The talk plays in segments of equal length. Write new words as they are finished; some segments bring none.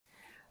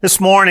This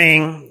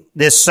morning,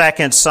 this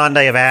second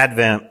Sunday of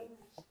Advent,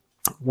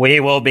 we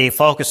will be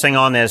focusing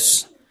on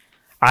this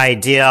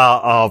idea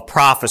of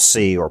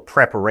prophecy or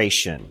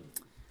preparation.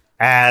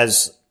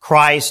 As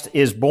Christ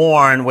is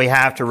born, we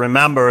have to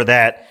remember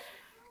that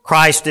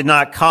Christ did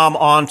not come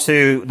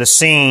onto the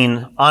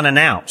scene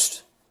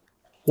unannounced.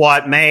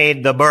 What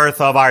made the birth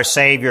of our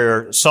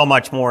Savior so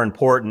much more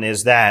important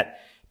is that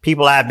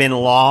people have been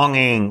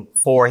longing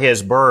for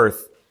His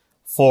birth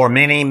for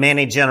many,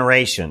 many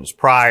generations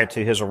prior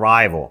to His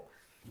arrival.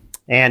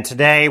 And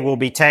today we'll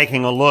be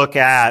taking a look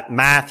at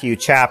Matthew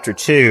chapter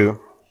 2.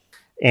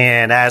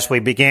 And as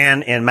we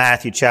begin in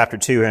Matthew chapter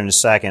 2 here in a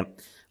second,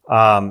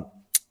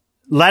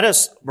 let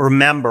us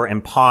remember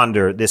and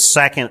ponder this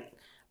second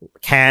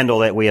candle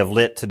that we have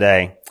lit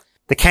today.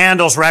 The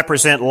candles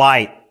represent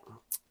light.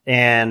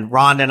 And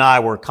Rhonda and I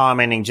were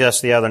commenting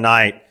just the other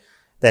night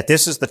that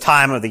this is the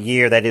time of the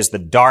year that is the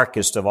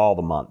darkest of all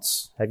the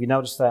months. Have you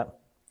noticed that?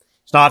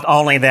 It's not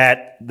only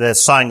that the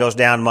sun goes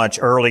down much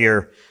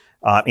earlier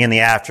in the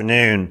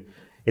afternoon.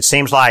 It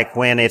seems like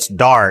when it's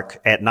dark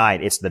at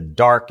night, it's the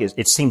darkest.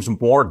 It seems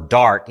more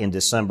dark in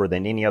December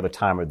than any other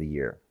time of the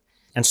year.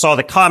 And so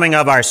the coming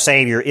of our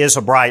Savior is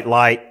a bright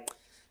light.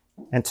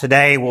 And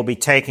today we'll be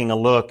taking a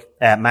look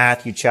at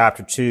Matthew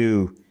chapter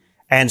 2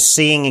 and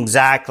seeing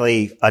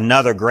exactly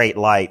another great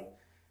light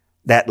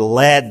that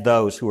led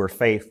those who are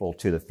faithful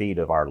to the feet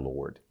of our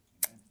Lord.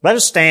 Let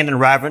us stand in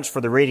reverence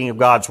for the reading of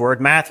God's Word.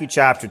 Matthew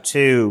chapter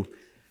 2,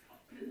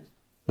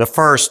 the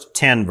first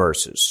 10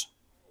 verses.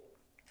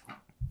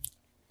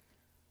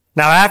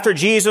 Now after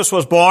Jesus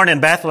was born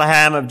in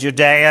Bethlehem of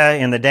Judea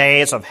in the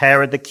days of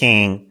Herod the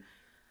king,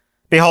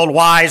 behold,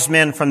 wise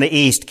men from the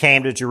east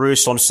came to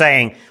Jerusalem,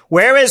 saying,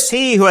 "Where is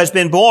he who has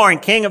been born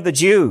King of the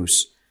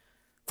Jews?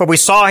 For we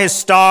saw his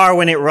star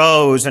when it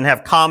rose and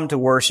have come to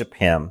worship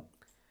him."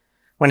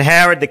 When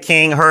Herod the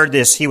king heard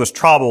this, he was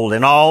troubled,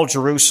 and all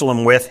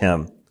Jerusalem with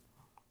him.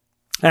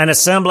 And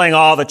assembling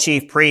all the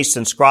chief priests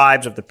and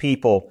scribes of the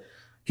people,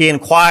 he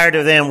inquired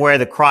of them where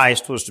the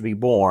Christ was to be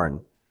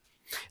born.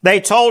 They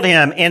told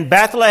him, "In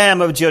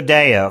Bethlehem of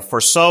Judea, for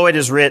so it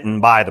is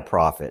written by the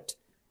prophet.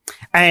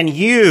 And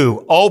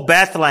you, O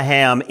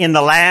Bethlehem, in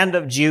the land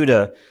of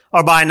Judah,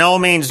 are by no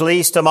means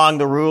least among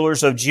the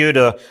rulers of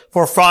Judah,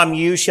 for from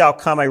you shall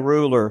come a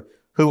ruler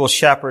who will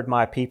shepherd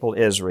my people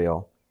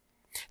Israel."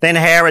 Then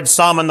Herod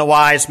summoned the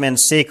wise men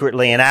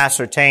secretly and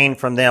ascertained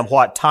from them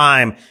what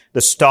time the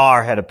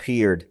star had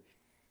appeared.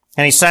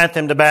 And he sent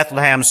them to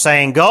Bethlehem,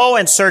 saying, "Go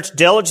and search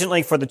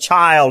diligently for the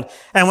child,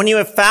 and when you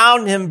have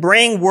found him,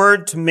 bring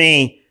word to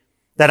me,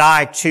 that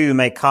I too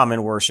may come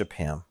and worship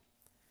him."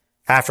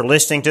 After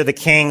listening to the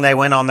king, they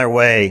went on their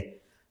way.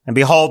 And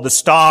behold, the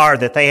star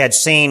that they had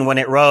seen when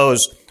it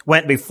rose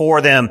went before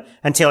them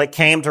until it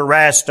came to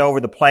rest over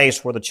the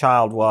place where the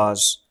child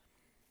was.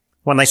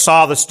 When they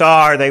saw the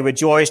star, they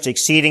rejoiced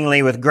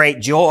exceedingly with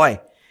great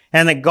joy.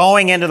 And then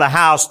going into the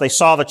house, they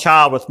saw the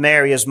child with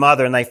Mary, his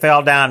mother, and they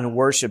fell down and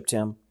worshipped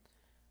him.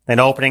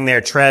 Then opening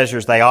their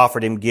treasures, they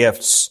offered him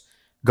gifts,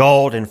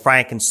 gold and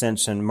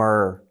frankincense and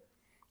myrrh.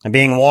 And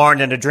being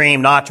warned in a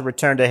dream not to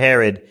return to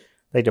Herod,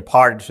 they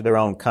departed to their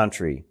own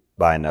country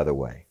by another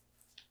way.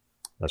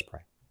 Let's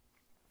pray.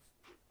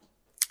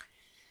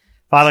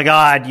 Father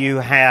God, you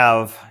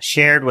have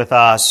shared with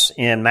us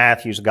in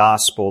Matthew's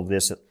gospel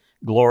this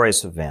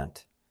glorious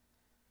event.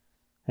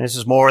 And this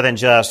is more than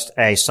just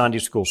a Sunday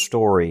school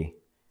story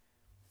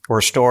or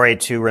a story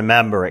to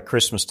remember at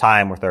Christmas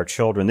time with our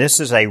children. This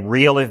is a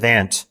real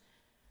event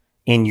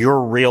in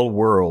your real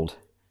world,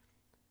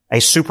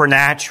 a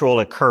supernatural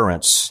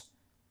occurrence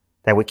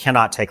that we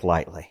cannot take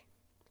lightly.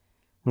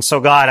 And so,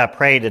 God, I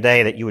pray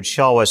today that you would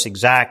show us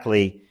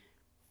exactly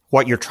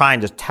what you're trying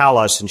to tell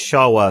us and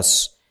show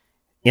us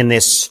in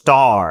this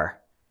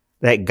star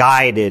that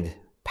guided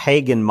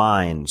pagan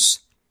minds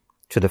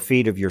to the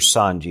feet of your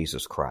Son,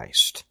 Jesus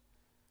Christ.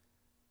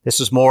 This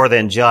is more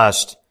than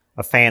just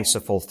a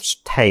fanciful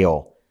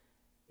tale.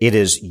 It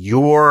is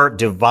your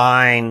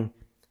divine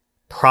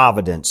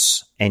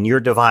providence and your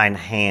divine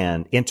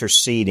hand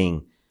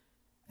interceding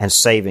and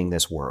saving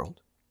this world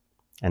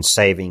and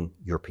saving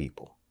your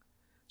people.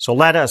 So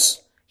let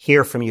us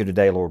hear from you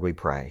today, Lord, we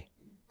pray.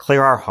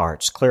 Clear our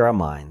hearts, clear our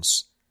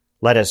minds.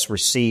 Let us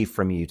receive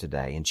from you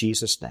today. In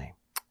Jesus' name,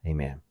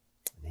 amen.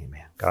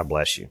 Amen. God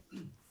bless you.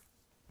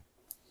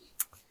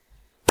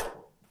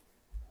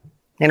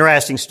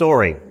 Interesting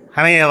story.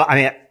 How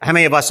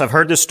many of us have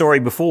heard this story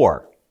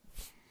before?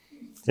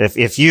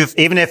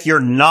 Even if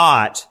you're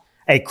not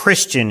a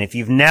Christian, if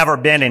you've never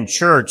been in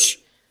church,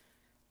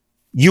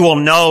 you will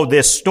know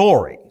this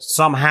story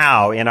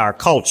somehow in our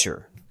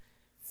culture.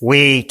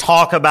 We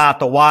talk about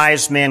the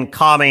wise men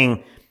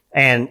coming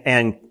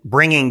and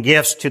bringing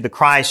gifts to the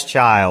Christ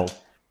child.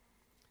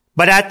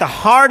 But at the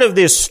heart of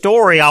this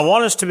story, I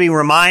want us to be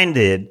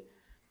reminded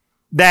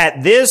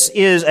that this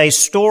is a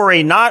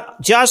story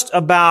not just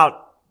about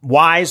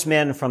wise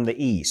men from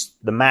the east,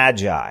 the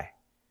Magi.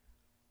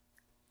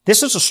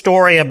 This is a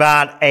story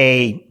about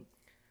a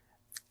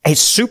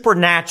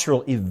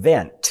supernatural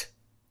event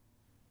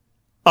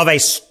of a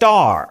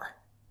star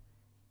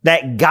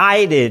that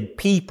guided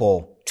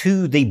people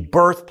to the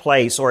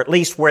birthplace, or at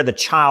least where the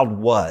child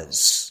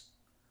was.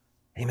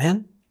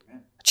 Amen?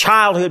 A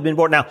child who had been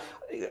born. Now,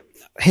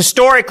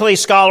 historically,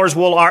 scholars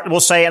will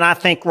say, and I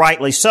think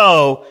rightly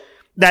so,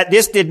 that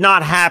this did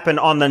not happen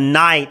on the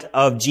night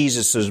of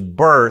Jesus'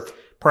 birth.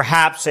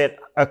 Perhaps it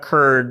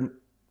occurred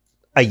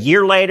a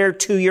year later,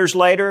 2 years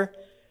later,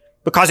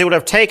 because it would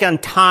have taken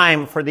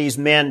time for these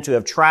men to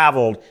have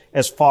traveled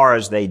as far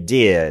as they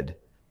did.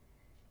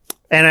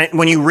 And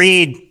when you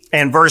read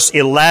in verse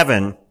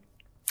 11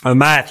 of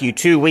Matthew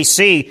 2, we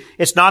see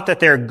it's not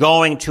that they're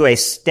going to a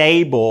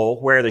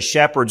stable where the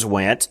shepherds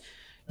went.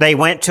 They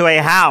went to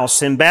a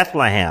house in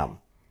Bethlehem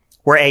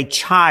where a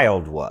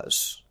child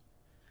was.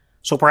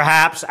 So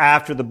perhaps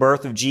after the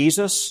birth of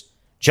Jesus,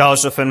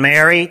 Joseph and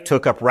Mary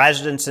took up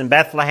residence in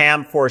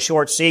Bethlehem for a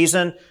short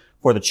season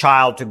for the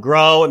child to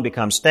grow and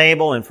become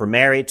stable, and for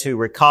Mary to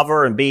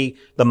recover and be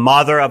the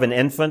mother of an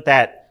infant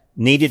that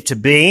needed to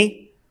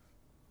be.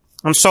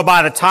 And so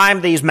by the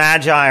time these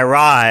Magi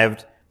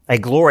arrived, a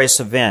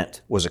glorious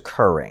event was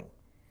occurring.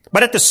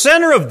 But at the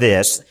center of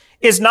this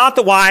is not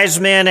the wise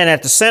men, and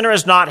at the center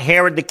is not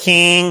Herod the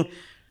king.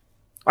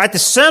 At the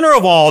center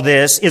of all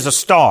this is a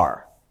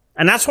star.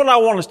 And that's what I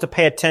want us to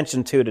pay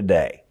attention to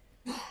today.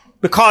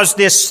 Because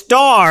this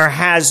star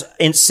has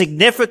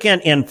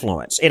significant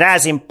influence. It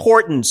has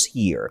importance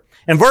here.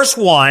 In verse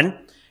 1,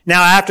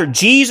 now after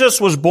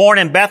Jesus was born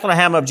in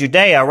Bethlehem of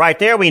Judea, right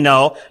there we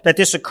know that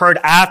this occurred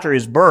after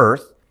his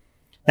birth.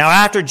 Now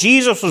after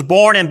Jesus was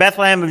born in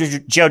Bethlehem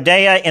of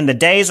Judea in the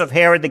days of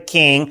Herod the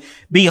king,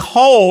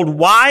 behold,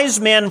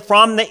 wise men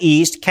from the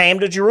east came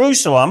to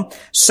Jerusalem,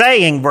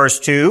 saying, verse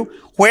 2,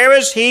 where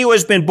is he who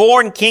has been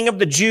born King of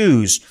the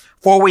Jews?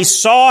 For we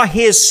saw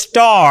his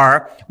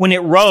star when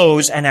it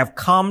rose and have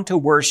come to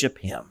worship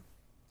him.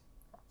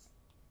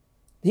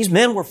 These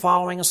men were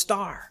following a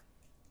star.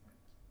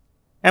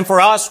 And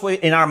for us,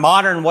 in our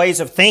modern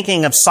ways of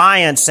thinking of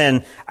science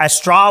and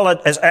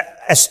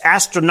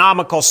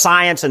astronomical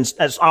science and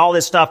all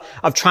this stuff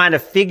of trying to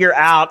figure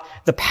out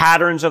the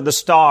patterns of the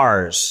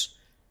stars,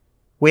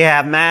 we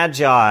have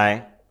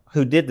Magi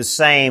who did the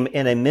same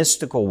in a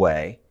mystical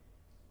way,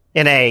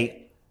 in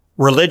a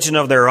religion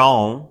of their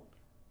own.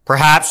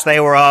 Perhaps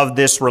they were of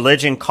this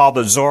religion called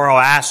the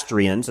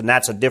Zoroastrians, and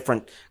that's a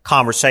different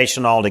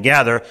conversation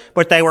altogether.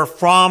 But they were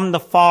from the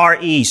Far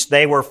East.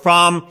 They were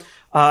from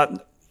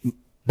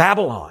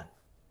Babylon,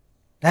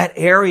 that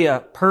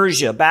area,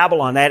 Persia,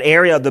 Babylon, that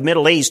area of the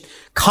Middle East,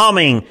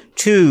 coming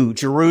to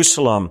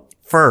Jerusalem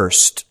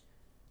first,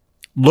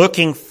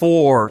 looking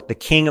for the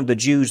King of the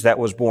Jews that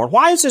was born.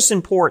 Why is this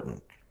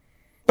important?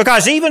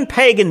 Because even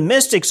pagan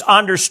mystics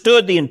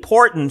understood the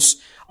importance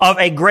of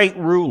a great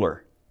ruler.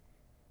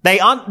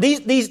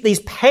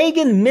 These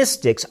pagan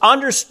mystics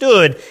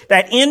understood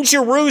that in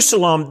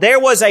Jerusalem there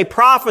was a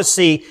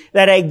prophecy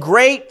that a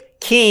great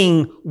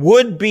king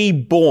would be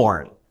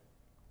born.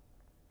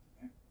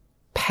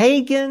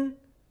 Pagan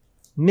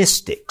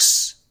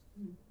mystics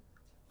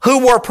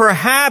who were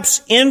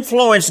perhaps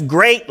influenced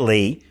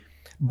greatly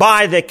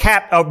by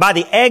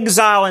the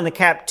exile and the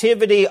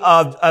captivity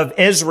of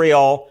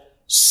Israel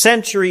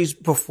centuries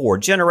before,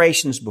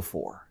 generations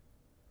before.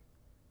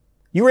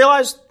 You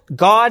realize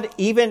God,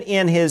 even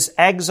in his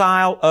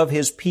exile of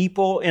his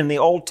people in the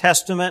Old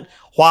Testament,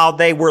 while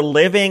they were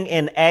living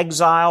in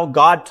exile,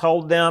 God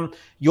told them,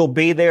 you'll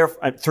be there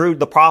through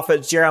the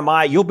prophet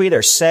Jeremiah, you'll be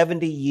there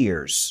 70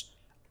 years.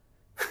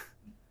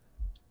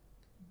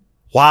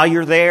 While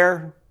you're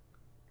there,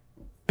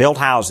 build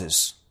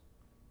houses,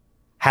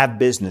 have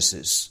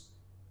businesses,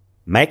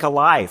 make a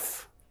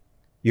life.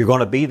 You're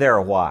going to be there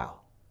a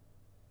while.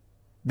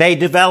 They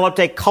developed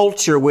a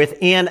culture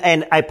within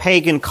a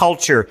pagan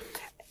culture.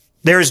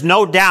 There is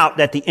no doubt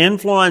that the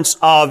influence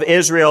of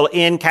Israel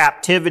in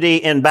captivity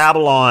in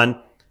Babylon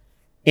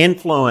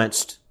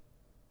influenced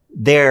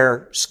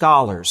their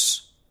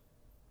scholars.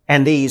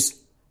 And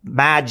these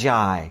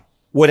Magi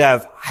would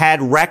have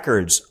had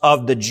records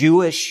of the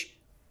Jewish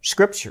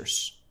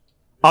scriptures,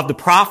 of the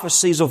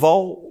prophecies of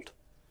old.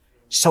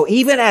 So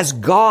even as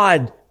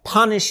God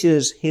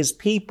punishes his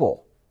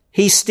people,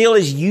 he still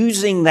is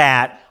using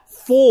that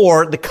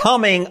for the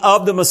coming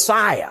of the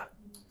Messiah.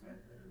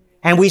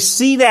 And we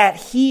see that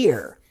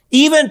here.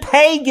 Even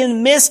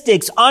pagan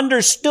mystics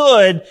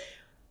understood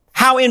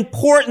how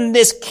important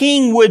this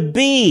king would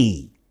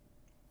be.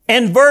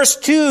 In verse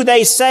 2,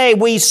 they say,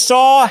 we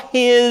saw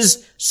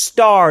his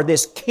star,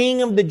 this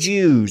King of the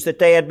Jews that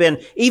they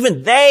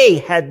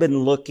had been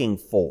looking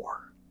for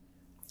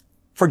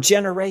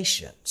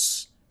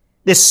generations.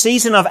 This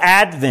season of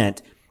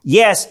Advent,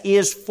 yes,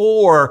 is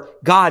for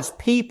God's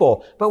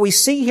people. But we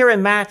see here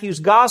in Matthew's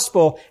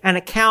gospel an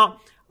account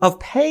of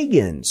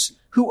pagans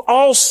who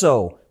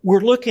also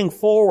were looking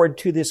forward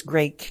to this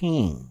great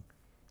king.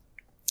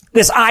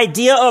 This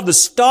idea of the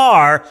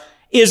star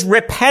is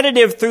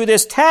repetitive through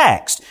this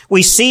text.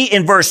 We see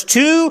in verse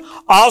 2,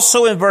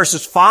 also in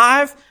verses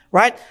 5,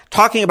 right?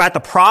 Talking about the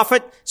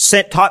prophet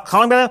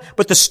calling about that.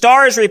 But the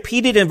star is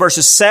repeated in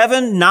verses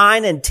 7,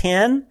 9, and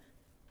 10.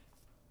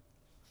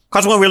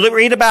 Because when we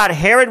read about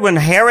Herod, when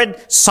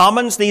Herod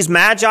summons these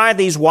magi,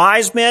 these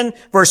wise men,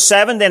 verse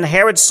 7, then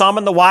Herod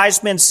summoned the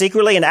wise men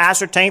secretly and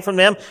ascertained from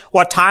them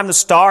what time the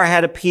star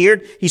had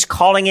appeared. He's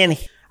calling in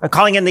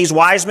these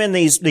wise men,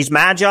 these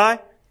magi.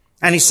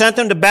 And he sent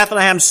them to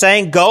Bethlehem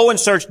saying, go and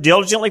search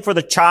diligently for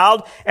the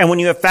child. And when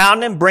you have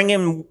found him,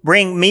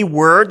 bring me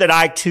word that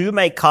I too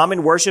may come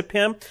and worship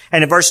him.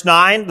 And in verse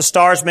 9, the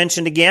star is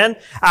mentioned again.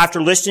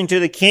 After listening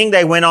to the king,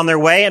 they went on their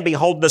way, and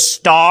behold, the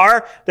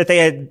star that they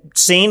had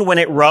seen when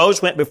it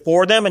rose went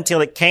before them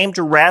until it came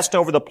to rest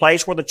over the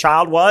place where the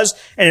child was.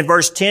 And in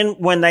verse 10,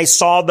 when they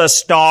saw the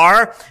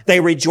star, they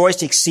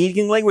rejoiced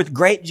exceedingly with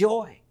great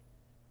joy.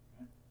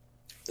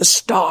 The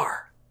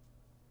star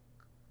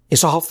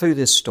is all through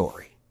this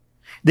story.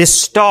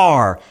 This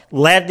star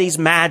led these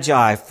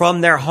magi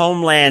from their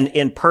homeland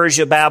in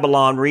Persia,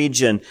 Babylon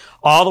region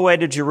all the way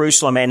to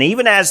Jerusalem. And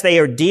even as they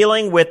are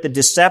dealing with the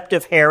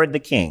deceptive Herod the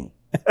king,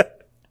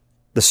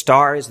 the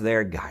star is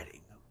there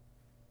guiding them.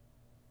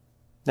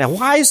 Now,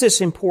 why is this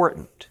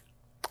important?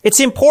 It's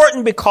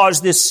important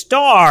because this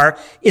star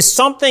is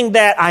something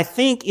that I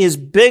think is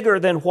bigger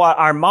than what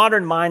our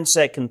modern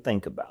mindset can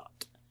think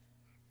about.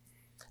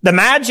 The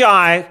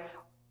Magi,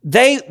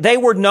 They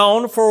were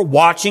known for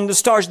watching the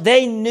stars.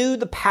 They knew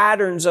the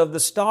patterns of the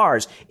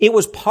stars. It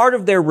was part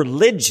of their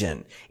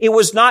religion. It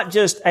was not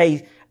just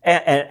an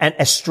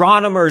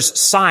astronomer's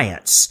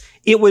science.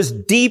 It was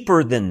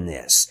deeper than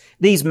this.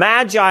 These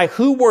magi,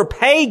 who were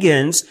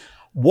pagans,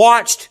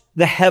 watched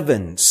the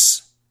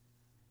heavens.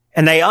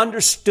 And they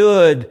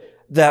understood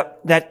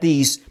that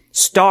these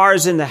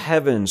stars in the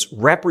heavens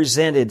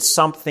represented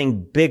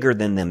something bigger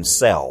than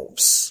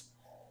themselves.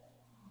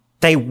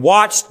 They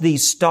watched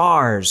these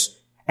stars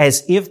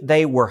as if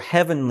they were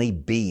heavenly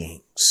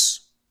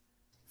beings.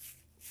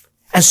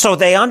 And so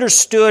they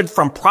understood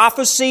from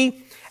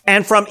prophecy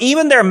and from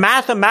even their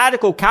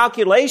mathematical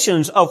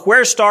calculations of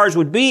where stars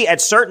would be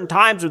at certain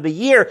times of the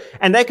year,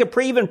 and they could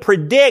even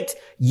predict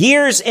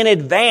years in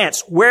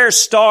advance where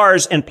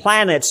stars and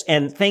planets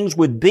and things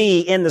would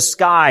be in the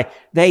sky.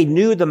 They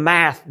knew the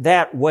math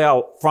that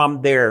well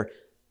from their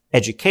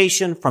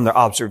education, from their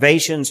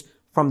observations,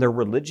 from their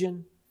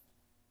religion.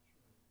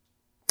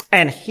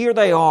 And here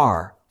they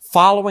are,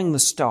 following the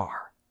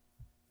star,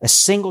 a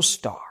single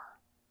star.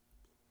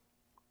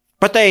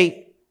 But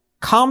they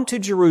come to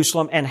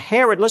Jerusalem, and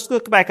Herod, let's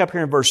look back up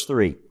here in verse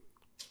 3.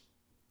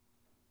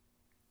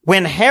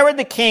 When Herod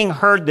the king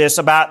heard this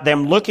about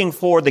them looking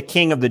for the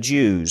king of the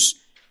Jews,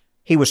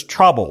 he was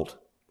troubled,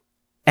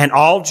 and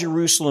all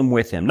Jerusalem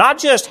with him. Not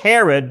just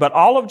Herod, but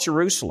all of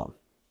Jerusalem.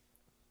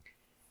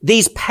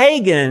 These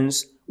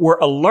pagans were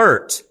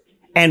alert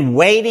and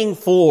waiting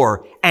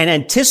for and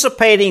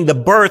anticipating the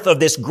birth of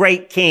this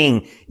great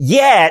king.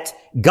 Yet,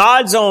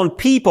 God's own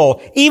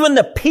people, even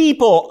the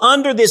people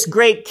under this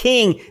great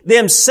king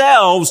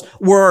themselves,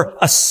 were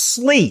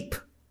asleep.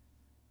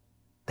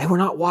 They were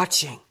not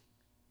watching.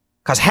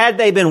 Because had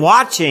they been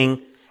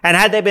watching and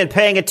had they been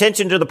paying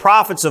attention to the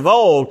prophets of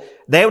old,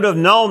 they would have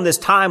known this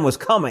time was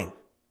coming.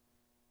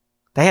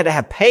 They had to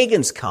have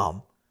pagans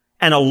come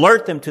and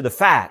alert them to the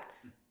fact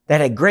that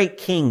a great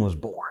king was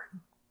born.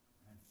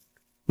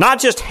 Not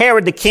just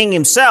Herod the king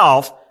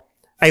himself,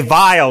 a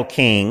vile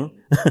king,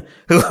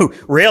 who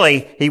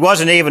really, he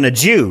wasn't even a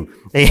Jew.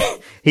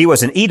 He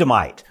was an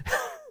Edomite.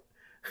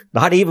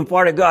 Not even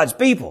part of God's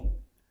people.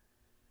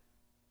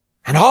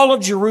 And all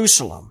of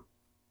Jerusalem.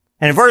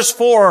 And in verse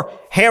 4,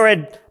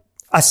 Herod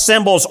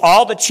assembles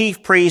all the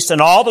chief priests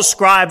and all the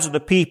scribes of the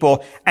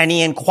people, and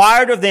he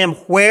inquired of them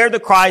where the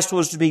Christ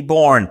was to be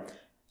born.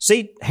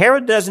 See,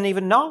 Herod doesn't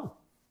even know.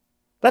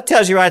 That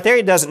tells you right there,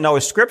 he doesn't know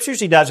his scriptures.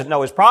 He doesn't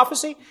know his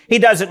prophecy. He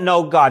doesn't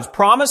know God's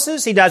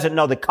promises. He doesn't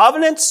know the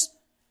covenants.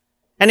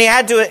 And he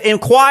had to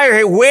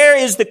inquire, where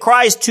is the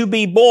Christ to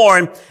be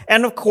born?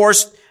 And of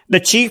course, the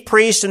chief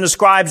priests and the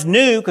scribes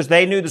knew, because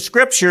they knew the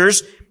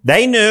scriptures,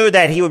 they knew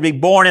that he would be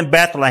born in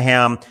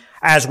Bethlehem,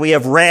 as we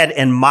have read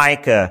in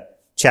Micah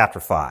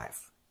chapter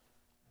 5.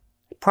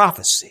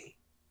 Prophecy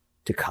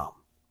to come.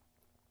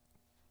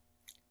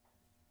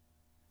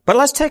 But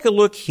let's take a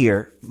look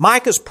here.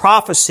 Micah's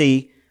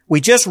prophecy,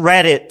 we just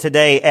read it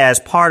today as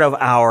part of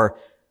our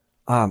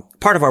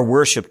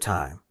worship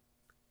time.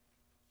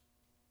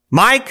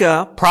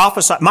 Micah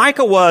prophesied.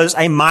 Micah was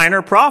a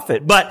minor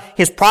prophet, but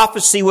his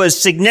prophecy was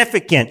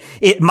significant.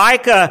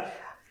 Micah,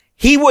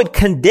 he would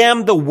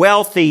condemn the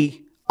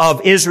wealthy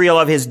of Israel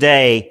of his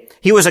day.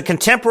 He was a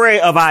contemporary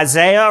of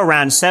Isaiah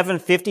around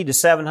 750 to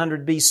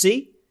 700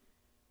 BC.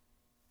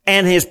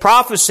 And his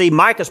prophecy,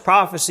 Micah's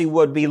prophecy,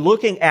 would be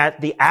looking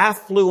at the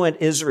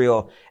affluent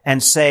Israel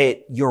and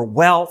say, your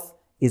wealth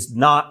is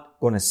not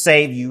going to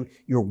save you.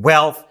 Your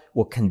wealth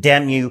will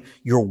condemn you.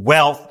 Your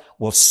wealth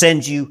will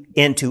send you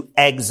into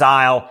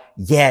exile.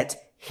 Yet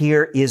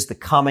here is the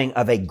coming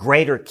of a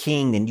greater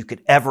king than you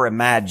could ever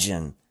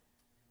imagine.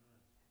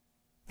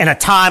 In a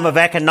time of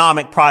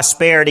economic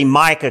prosperity,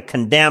 Micah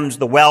condemns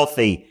the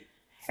wealthy,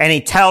 and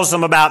he tells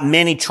them about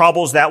many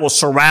troubles that will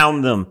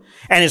surround them.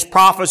 And his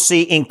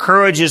prophecy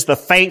encourages the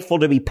faithful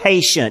to be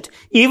patient,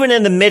 even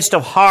in the midst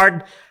of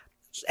hard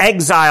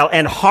exile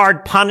and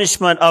hard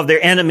punishment of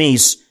their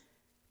enemies.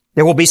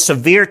 There will be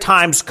severe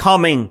times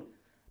coming,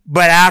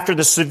 but after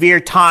the severe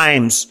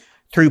times,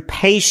 through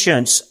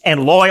patience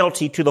and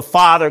loyalty to the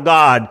Father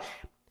God,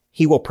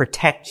 He will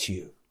protect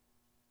you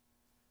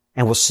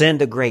and will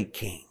send a great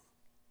King.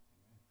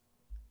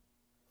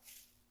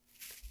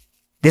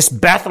 This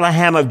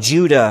Bethlehem of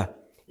Judah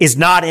is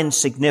not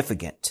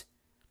insignificant.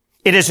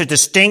 It is a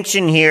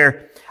distinction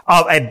here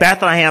of a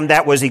Bethlehem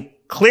that was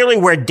clearly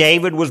where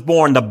David was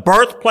born, the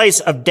birthplace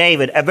of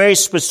David, a very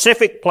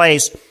specific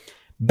place,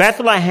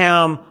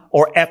 Bethlehem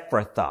or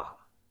Ephrathah,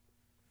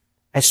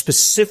 a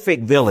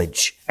specific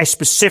village, a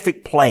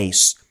specific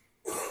place.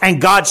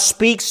 And God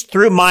speaks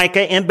through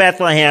Micah in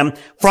Bethlehem,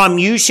 from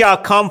you shall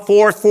come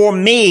forth for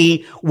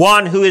me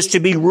one who is to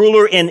be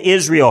ruler in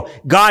Israel.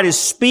 God is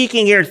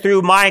speaking here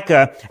through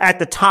Micah at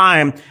the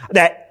time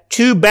that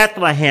to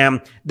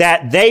Bethlehem,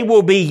 that they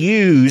will be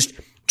used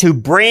to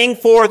bring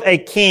forth a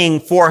king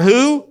for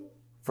who?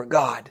 For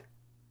God.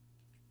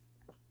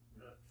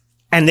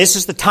 And this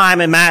is the time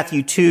in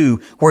Matthew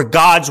 2 where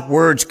God's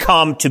words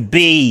come to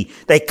be.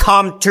 They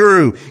come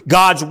true.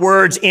 God's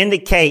words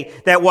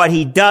indicate that what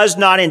He does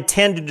not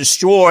intend to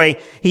destroy,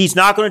 He's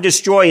not going to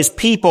destroy His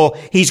people.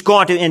 He's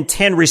going to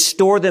intend to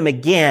restore them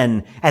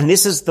again. And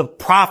this is the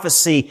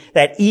prophecy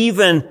that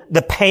even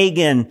the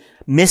pagan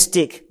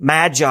mystic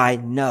Magi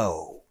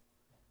know.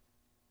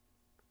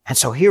 And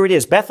so here it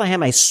is,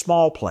 Bethlehem, a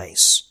small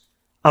place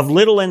of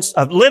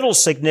little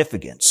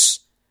significance.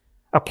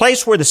 A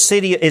place where the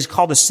city is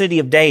called the city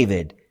of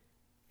David.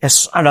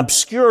 It's an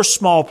obscure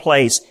small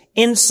place,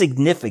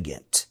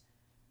 insignificant.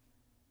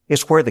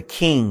 It's where the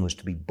king was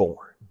to be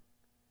born.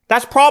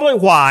 That's probably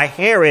why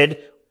Herod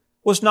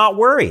was not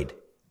worried.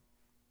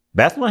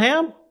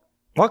 Bethlehem?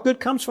 What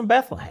good comes from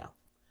Bethlehem?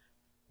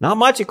 Not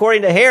much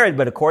according to Herod,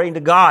 but according to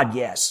God,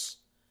 yes.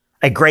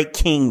 A great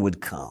king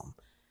would come.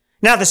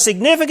 Now the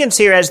significance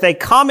here as they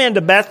come into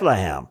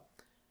Bethlehem,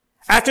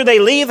 after they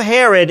leave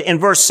Herod in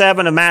verse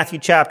 7 of Matthew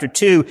chapter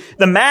 2,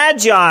 the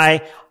Magi,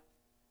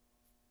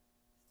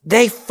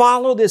 they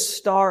follow this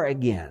star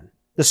again.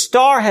 The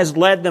star has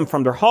led them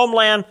from their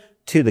homeland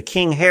to the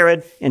King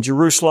Herod in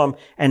Jerusalem.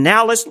 And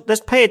now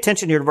let's pay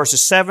attention here to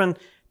verses 7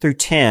 through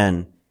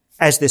 10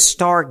 as this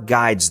star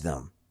guides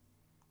them.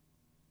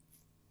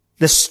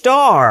 The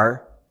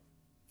star,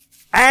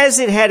 as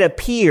it had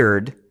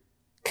appeared,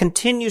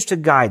 continues to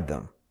guide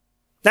them.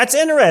 That's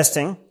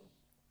interesting.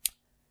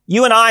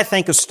 You and I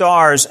think of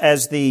stars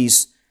as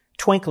these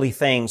twinkly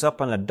things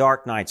up in a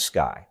dark night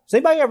sky. Does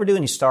anybody ever do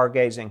any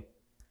stargazing?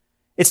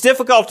 It's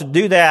difficult to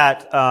do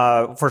that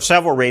for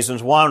several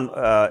reasons. One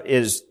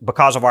is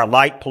because of our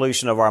light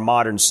pollution of our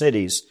modern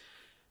cities.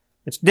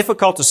 It's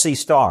difficult to see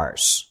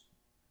stars.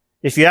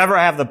 If you ever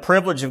have the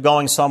privilege of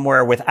going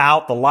somewhere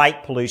without the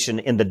light pollution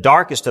in the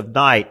darkest of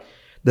night,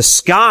 the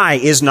sky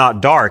is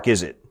not dark,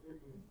 is it?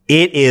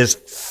 It is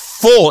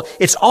full.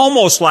 It's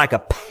almost like a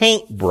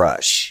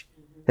paintbrush.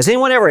 Has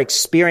anyone ever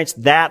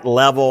experienced that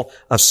level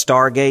of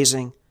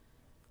stargazing?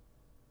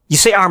 You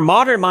see, our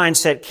modern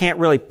mindset can't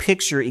really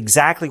picture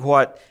exactly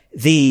what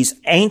these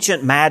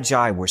ancient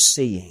Magi were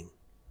seeing.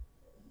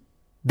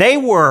 They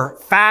were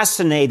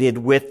fascinated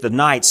with the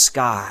night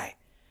sky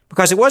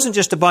because it wasn't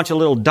just a bunch of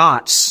little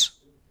dots.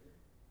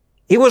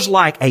 It was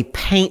like a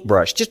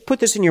paintbrush. Just put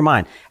this in your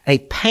mind. A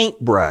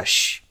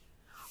paintbrush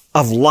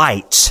of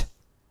light.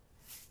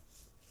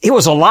 It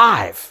was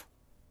alive.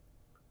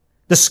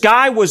 The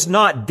sky was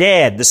not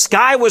dead. The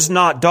sky was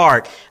not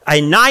dark. A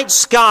night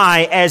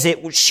sky, as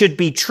it should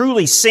be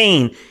truly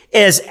seen,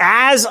 is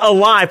as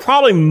alive,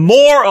 probably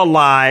more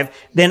alive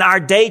than our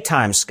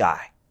daytime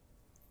sky.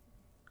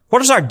 What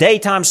does our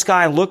daytime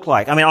sky look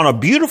like? I mean, on a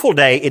beautiful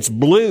day, it's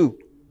blue.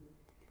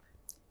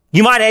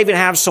 You might even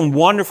have some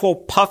wonderful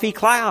puffy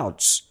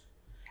clouds.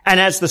 And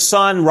as the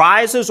sun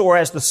rises or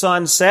as the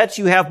sun sets,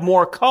 you have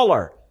more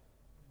color.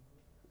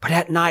 But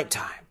at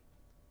nighttime,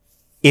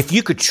 if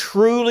you could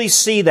truly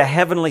see the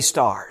heavenly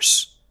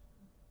stars,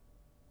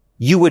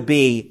 you would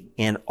be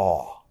in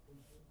awe.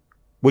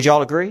 Would you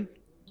all agree?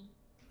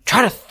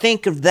 Try to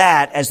think of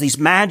that as these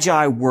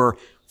Magi were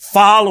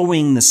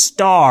following the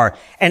star.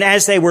 And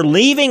as they were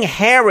leaving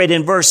Herod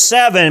in verse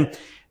 7,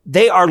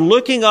 they are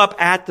looking up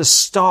at the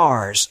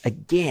stars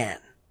again.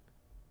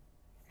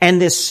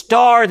 And this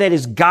star that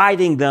is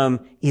guiding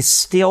them is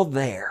still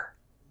there,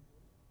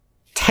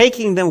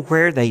 taking them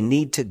where they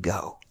need to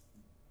go.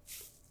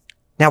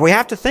 Now we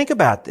have to think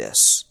about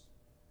this.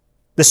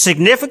 The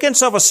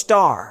significance of a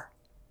star.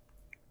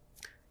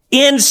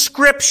 In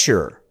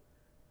Scripture,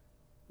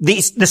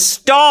 the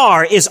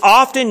star is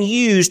often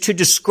used to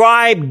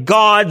describe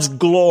God's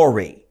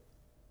glory.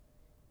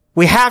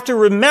 We have to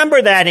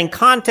remember that in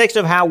context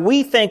of how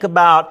we think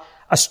about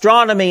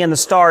astronomy and the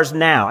stars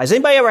now. Has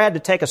anybody ever had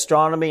to take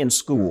astronomy in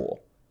school?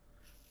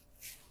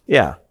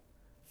 Yeah.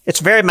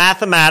 It's very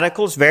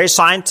mathematical, it's very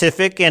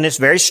scientific, and it's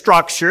very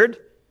structured.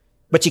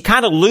 But you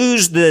kind of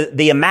lose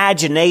the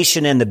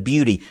imagination and the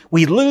beauty.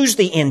 We lose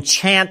the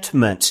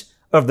enchantment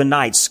of the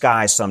night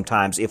sky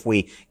sometimes if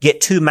we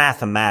get too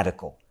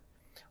mathematical.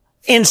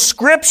 In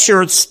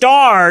Scripture,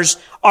 stars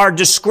are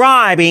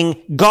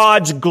describing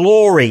God's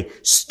glory.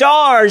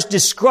 Stars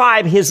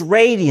describe His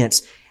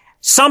radiance,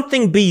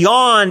 something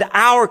beyond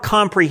our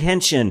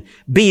comprehension,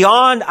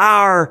 beyond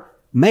our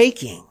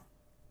making.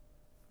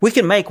 We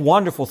can make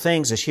wonderful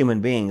things as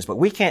human beings, but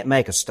we can't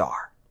make a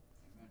star.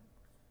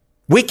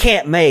 We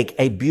can't make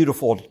a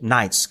beautiful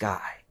night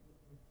sky.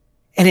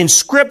 And in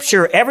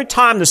Scripture, every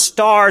time the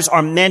stars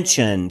are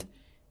mentioned,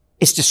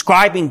 it's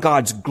describing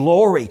God's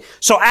glory.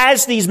 So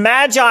as these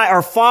Magi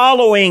are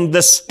following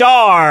the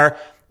star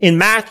in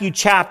Matthew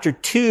chapter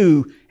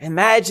 2,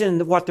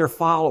 imagine what they're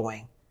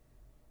following.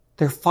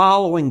 They're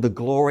following the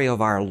glory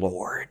of our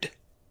Lord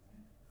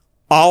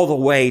all the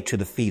way to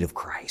the feet of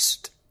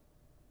Christ.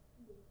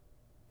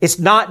 It's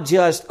not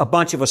just a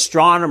bunch of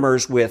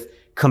astronomers with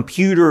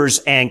computers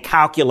and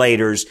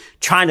calculators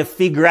trying to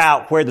figure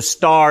out where the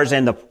stars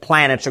and the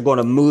planets are going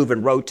to move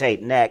and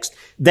rotate next.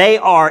 They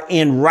are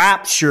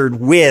enraptured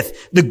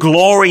with the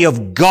glory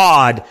of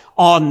God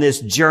on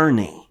this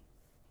journey.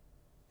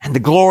 And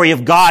the glory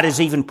of God has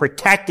even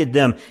protected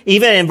them.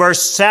 Even in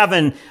verse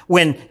 7,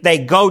 when they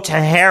go to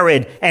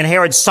Herod and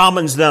Herod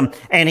summons them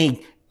and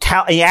he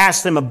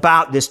asks them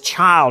about this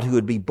child who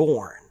would be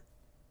born.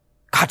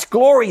 God's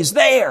glory is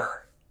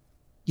there.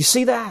 You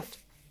see that?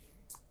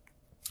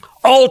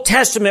 Old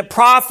Testament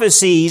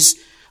prophecies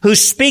who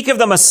speak of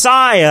the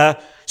Messiah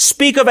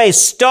speak of a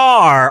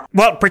star.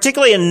 Well,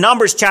 particularly in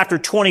Numbers chapter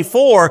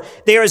 24,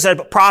 there is a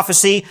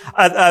prophecy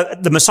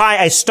of the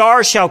Messiah, a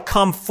star shall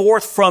come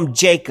forth from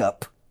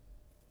Jacob.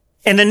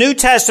 In the New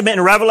Testament,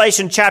 in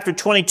Revelation chapter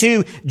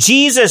 22,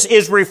 Jesus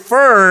is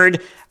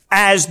referred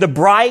as the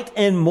bright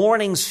and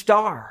morning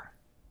star.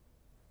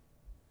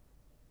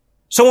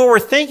 So when we're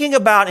thinking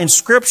about in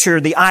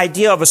Scripture the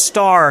idea of a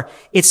star,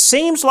 it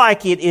seems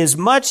like it is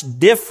much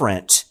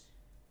different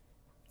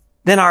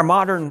than our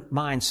modern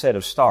mindset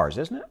of stars,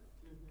 isn't it?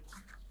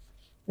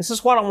 This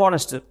is what I want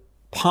us to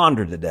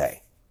ponder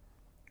today.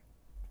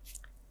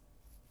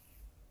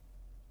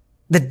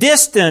 The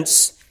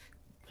distance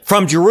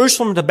from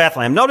Jerusalem to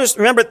Bethlehem.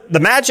 Remember, the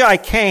Magi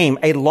came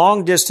a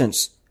long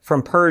distance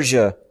from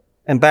Persia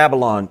and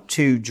Babylon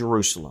to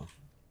Jerusalem.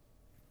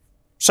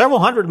 Several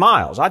hundred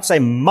miles. I'd say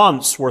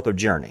months worth of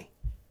journey.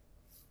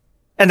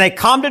 And they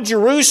come to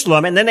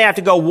Jerusalem and then they have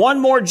to go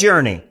one more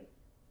journey.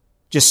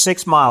 Just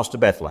 6 miles to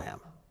Bethlehem.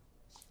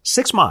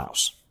 6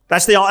 miles.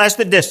 That's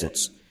the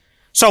distance.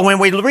 So when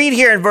we read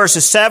here in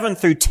verses 7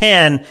 through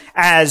 10,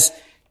 as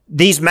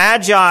these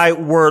Magi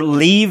were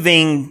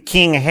leaving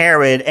King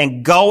Herod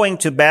and going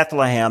to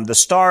Bethlehem, the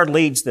star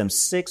leads them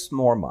 6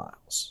 more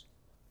miles.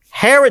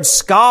 Herod's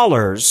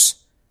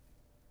scholars,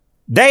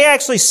 they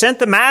actually sent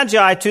the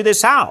Magi to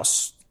this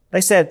house. They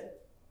said,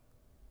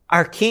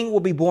 our king will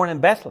be born in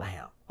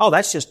Bethlehem. Oh,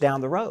 that's just down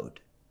the road.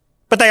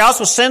 But they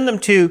also send them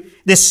to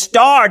this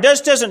star.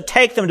 This doesn't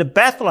take them to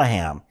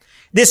Bethlehem.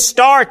 This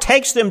star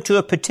takes them to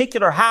a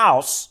particular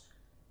house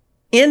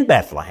in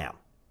Bethlehem.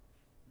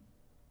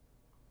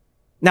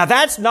 Now,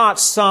 that's not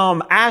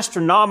some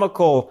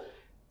astronomical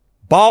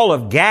ball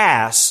of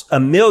gas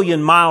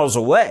 1,000,000 miles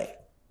away.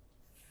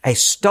 A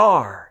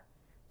star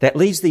that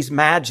leads these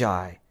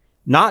Magi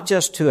not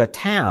just to a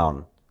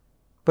town,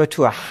 but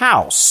to a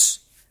house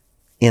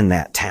in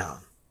that town.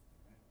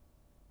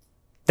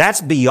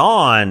 That's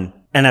beyond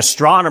an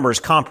astronomer's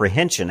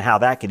comprehension how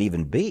that could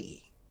even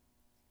be.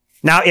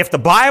 Now, if the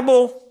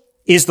Bible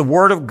is the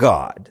Word of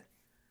God,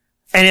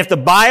 and if the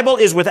Bible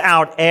is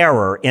without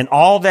error in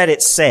all that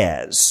it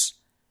says,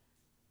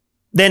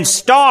 then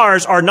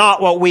stars are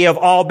not what we have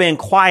all been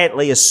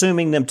quietly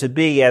assuming them to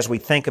be as we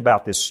think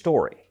about this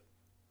story.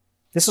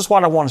 This is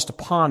what I want us to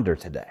ponder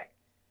today.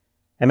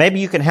 And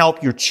maybe you can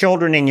help your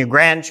children and your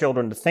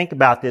grandchildren to think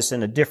about this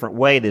in a different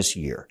way this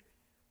year.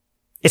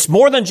 It's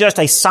more than just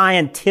a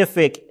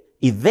scientific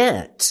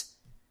event.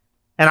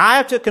 And I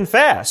have to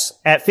confess,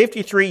 at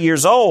 53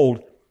 years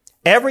old,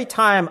 every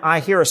time I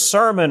hear a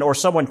sermon or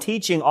someone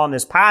teaching on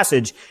this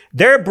passage,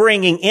 they're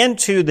bringing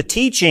into the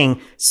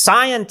teaching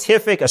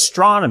scientific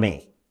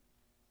astronomy,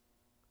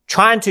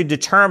 trying to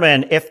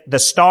determine if the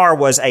star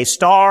was a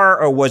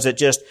star or was it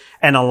just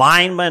an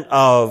alignment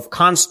of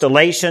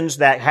constellations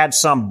that had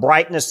some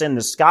brightness in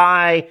the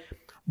sky.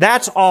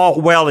 That's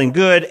all well and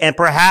good, and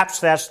perhaps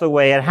that's the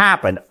way it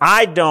happened.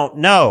 I don't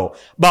know.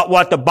 But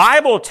what the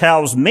Bible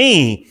tells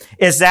me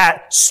is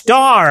that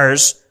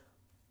stars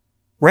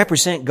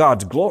represent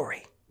God's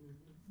glory.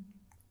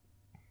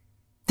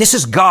 This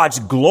is God's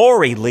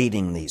glory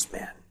leading these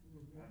men.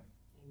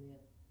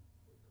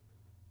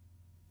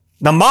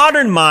 The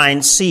modern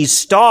mind sees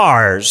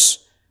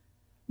stars.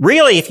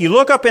 Really, if you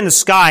look up in the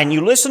sky and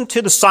you listen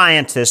to the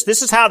scientists,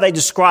 this is how they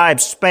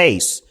describe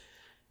space.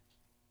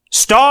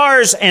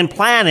 Stars and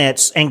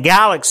planets and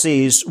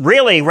galaxies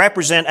really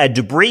represent a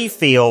debris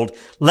field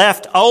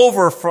left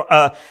over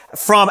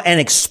from an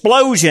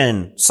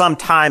explosion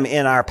sometime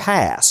in our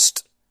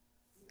past.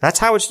 That's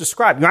how it's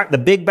described. The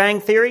Big Bang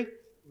Theory,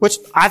 which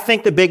I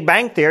think the Big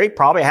Bang Theory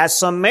probably has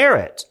some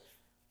merit.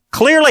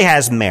 Clearly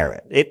has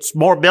merit. It's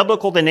more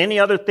biblical than any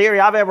other theory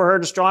I've ever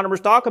heard astronomers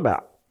talk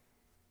about.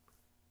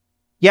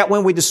 Yet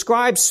when we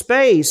describe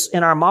space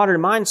in our modern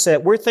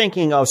mindset, we're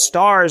thinking of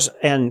stars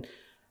and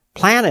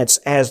planets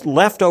as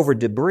leftover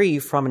debris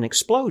from an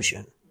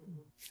explosion.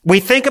 We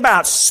think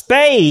about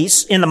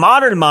space in the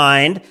modern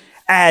mind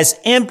as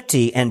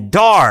empty and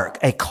dark,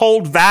 a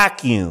cold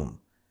vacuum,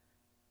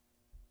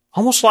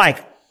 almost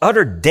like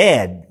utter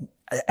dead,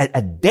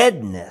 a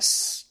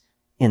deadness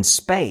in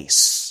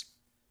space.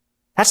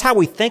 That's how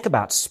we think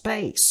about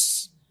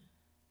space.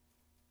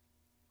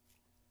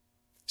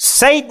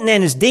 Satan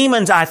and his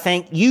demons, I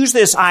think, use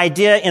this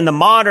idea in the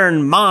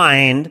modern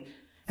mind,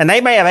 and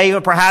they may have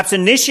even perhaps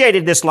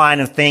initiated this line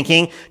of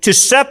thinking to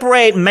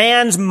separate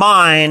man's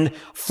mind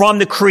from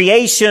the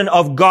creation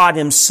of God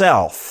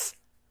himself.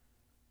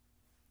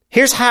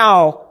 Here's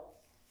how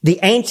the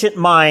ancient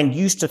mind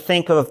used to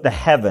think of the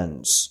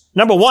heavens.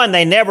 Number one,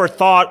 they never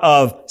thought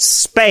of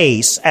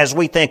space as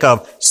we think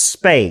of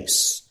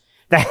space.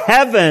 The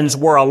heavens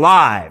were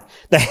alive.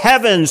 The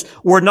heavens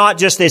were not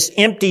just this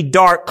empty,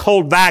 dark,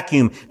 cold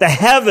vacuum. The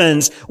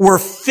heavens were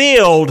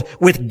filled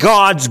with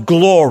God's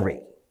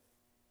glory.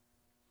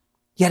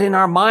 Yet in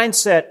our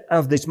mindset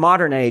of this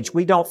modern age,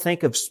 we don't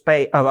think of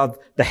space, of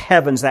the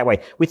heavens that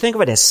way. We think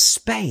of it as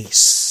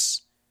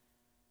space,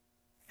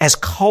 as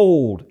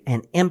cold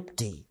and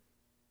empty.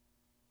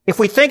 If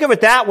we think of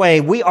it that way,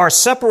 we are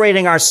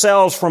separating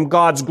ourselves from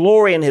God's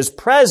glory and his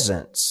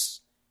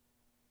presence.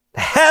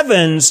 The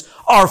heavens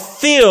are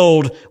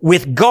filled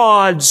with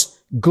God's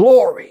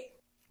glory.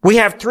 We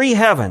have three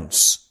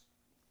heavens.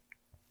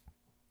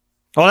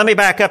 Well, let me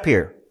back up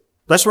here.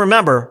 Let's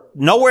remember,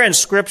 nowhere in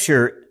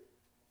Scripture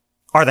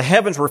are the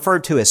heavens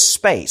referred to as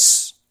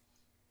space.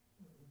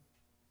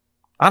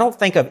 I don't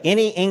think of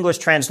any English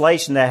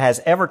translation that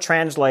has ever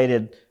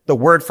translated the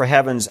word for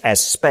heavens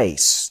as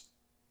space.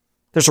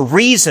 There's a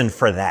reason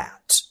for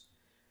that.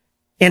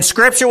 In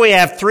Scripture, we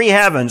have three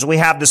heavens. We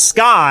have the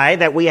sky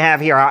that we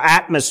have here, our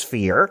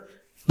atmosphere,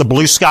 the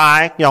blue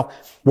sky,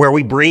 where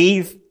we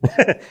breathe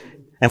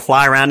and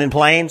fly around in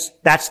planes.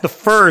 That's the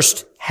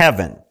first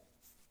heaven.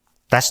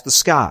 That's the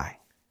sky.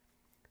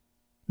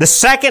 The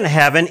second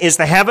heaven is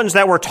the heavens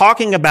that we're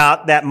talking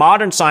about that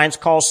modern science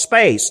calls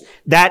space.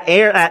 That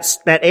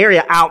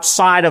area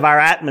outside of our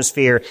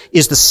atmosphere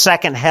is the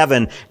second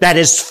heaven that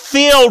is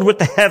filled with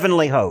the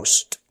heavenly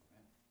host.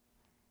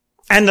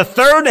 And the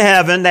third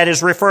heaven that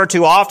is referred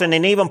to often,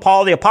 and even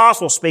Paul the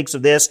Apostle speaks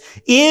of this,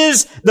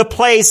 is the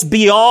place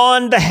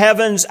beyond the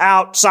heavens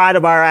outside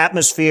of our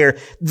atmosphere.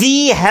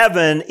 The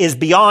heaven is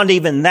beyond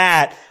even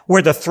that,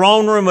 where the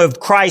throne room of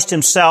Christ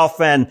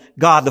himself and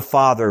God the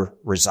Father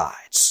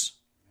resides.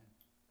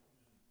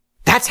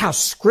 That's how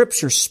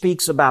Scripture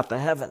speaks about the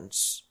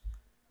heavens.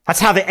 That's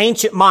how the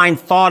ancient mind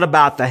thought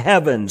about the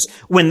heavens.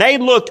 When they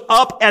looked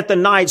up at the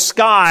night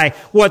sky,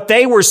 what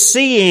they were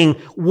seeing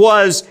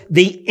was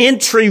the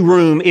entry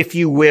room, if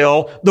you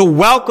will, the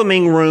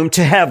welcoming room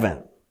to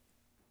heaven.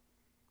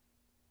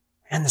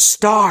 And the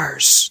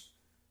stars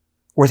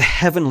were the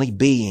heavenly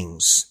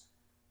beings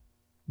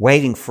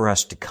waiting for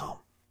us to come.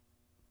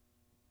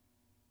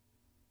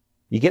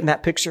 You getting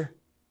that picture?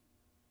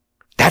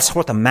 That's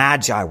what the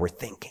Magi were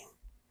thinking.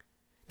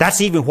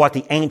 That's even what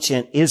the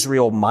ancient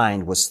Israel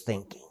mind was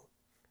thinking.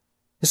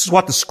 This is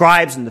what the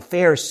scribes and the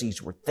Pharisees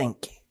were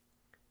thinking.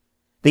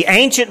 The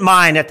ancient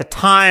mind at the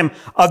time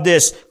of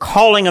this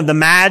calling of the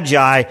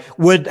Magi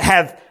would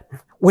have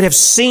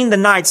seen the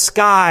night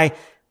sky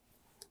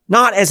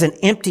not as an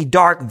empty,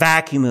 dark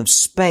vacuum of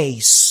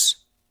space.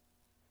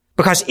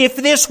 Because if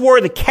this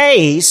were the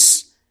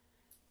case,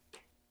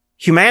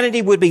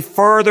 humanity would be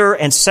further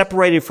and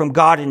separated from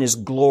God in his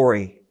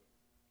glory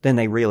than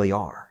they really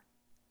are.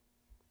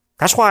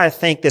 That's why I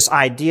think this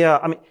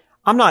idea,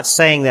 I'm not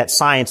saying that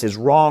science is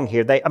wrong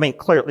here.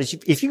 Clearly,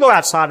 if you go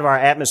outside of our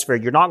atmosphere,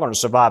 you're not going to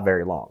survive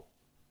very long.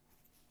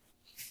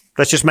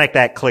 Let's just make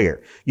that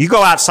clear. You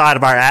go outside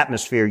of our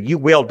atmosphere, you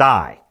will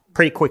die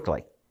pretty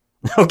quickly.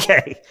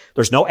 Okay?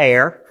 There's no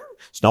air.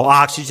 There's no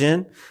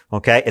oxygen.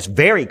 Okay? It's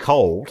very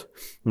cold.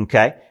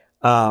 Okay?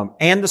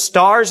 And the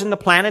stars and the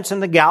planets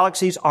and the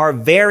galaxies are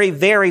very,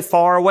 very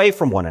far away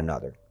from one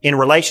another in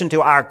relation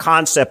to our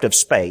concept of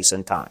space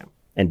and time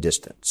and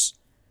distance.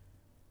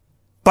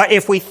 But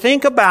if we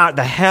think about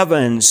the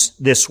heavens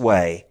this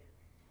way,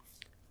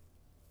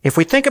 if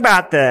we think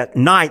about the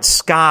night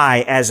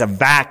sky as a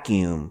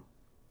vacuum,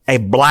 a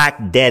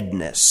black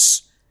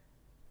deadness,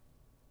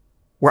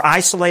 we're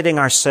isolating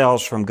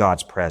ourselves from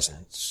God's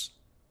presence.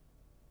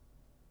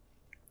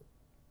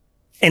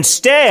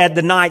 Instead,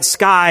 the night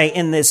sky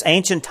in this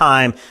ancient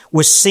time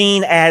was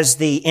seen as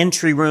the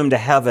entry room to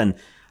heaven,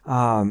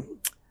 the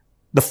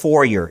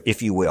foyer,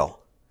 if you will.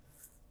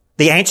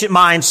 The ancient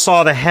mind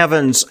saw the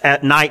heavens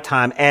at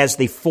nighttime as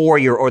the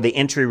foyer or the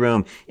entry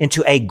room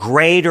into a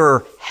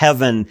greater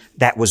heaven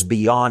that was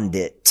beyond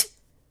it.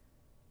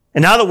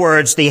 In other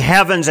words, the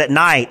heavens at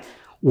night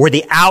were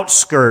the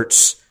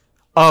outskirts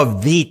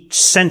of the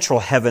central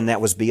heaven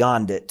that was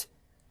beyond it.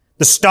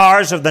 The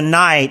stars of the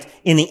night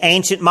in the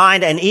ancient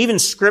mind, and even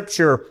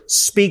Scripture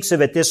speaks of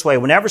it this way.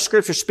 Whenever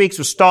Scripture speaks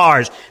of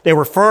stars, they're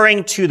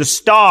referring to the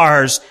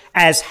stars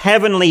as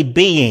heavenly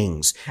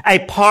beings,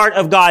 a part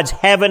of God's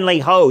heavenly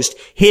host,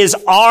 His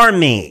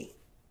army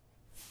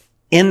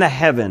in the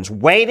heavens,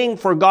 waiting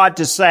for God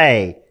to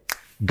say,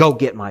 go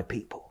get my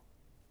people.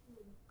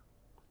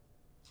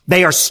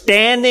 They are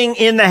standing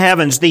in the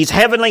heavens, these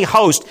heavenly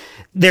hosts.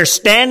 They're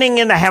standing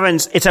in the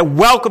heavens. It's a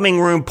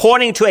welcoming room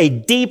pointing to a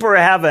deeper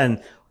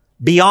heaven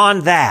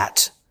beyond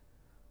that,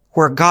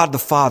 where God the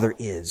Father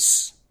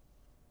is.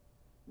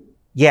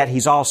 Yet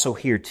He's also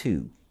here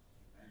too.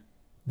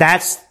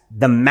 That's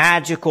the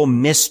magical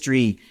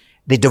mystery,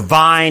 the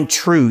divine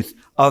truth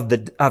of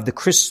the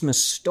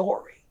Christmas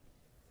story.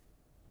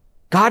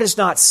 God is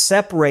not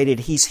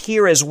separated. He's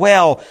here as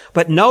well.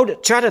 But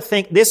try to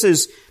think,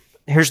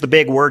 here's the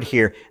big word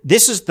here.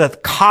 This is the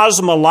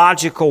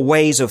cosmological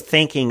ways of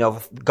thinking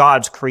of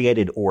God's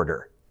created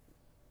order.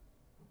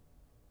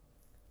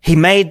 He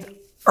made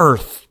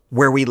Earth,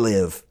 where we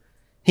live.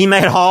 He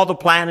made all the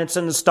planets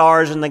and the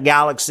stars and the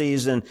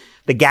galaxies and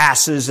the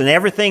gases and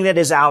everything that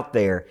is out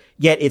there.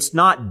 Yet it's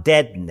not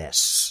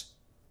deadness.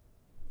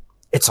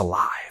 It's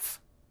alive.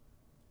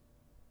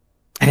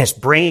 And it's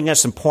bringing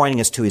us and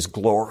pointing us to His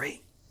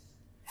glory.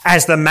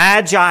 As the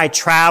Magi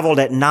traveled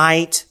at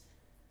night,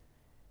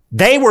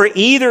 they were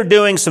either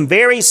doing some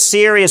very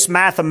serious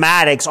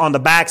mathematics on the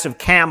backs of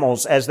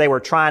camels as they were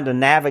trying to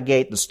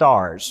navigate the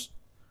stars,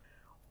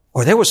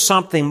 or there was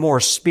something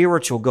more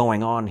spiritual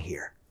going on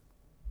here.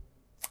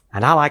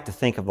 And I like to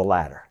think of the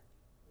latter.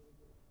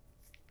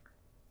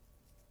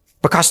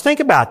 Because think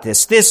about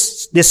this.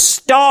 This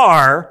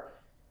star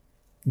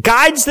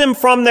guides them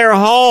from their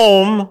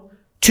home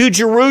to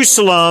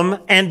Jerusalem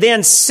and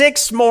then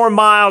 6 more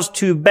miles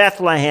to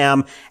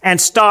Bethlehem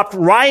and stopped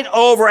right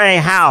over a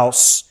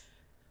house.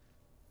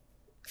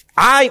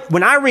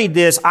 When I read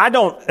this, I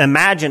don't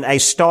imagine a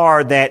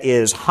star that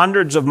is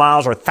hundreds of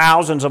miles or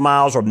thousands of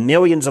miles or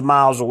millions of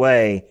miles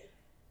away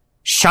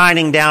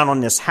shining down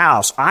on this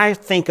house. I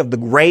think of the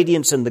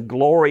radiance and the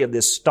glory of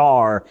this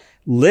star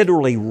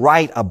literally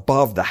right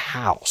above the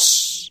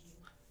house.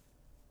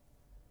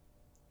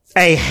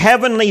 A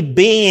heavenly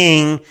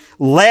being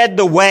led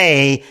the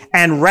way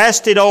and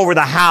rested over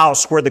the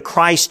house where the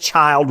Christ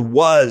child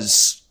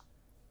was.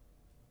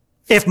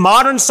 If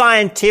modern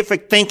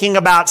scientific thinking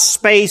about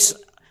space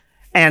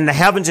and the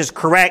heavens is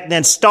correct,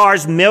 then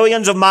stars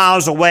millions of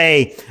miles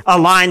away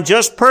align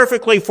just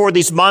perfectly for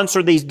these months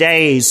or these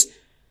days.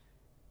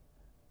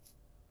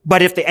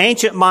 But if the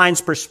ancient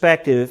mind's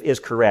perspective is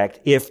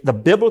correct, if the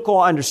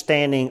biblical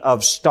understanding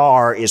of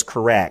star is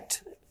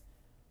correct,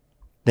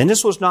 then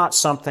this was not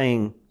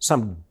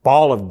some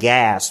ball of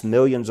gas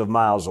millions of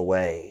miles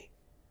away.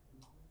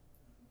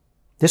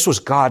 This was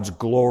God's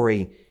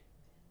glory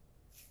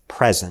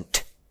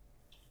present.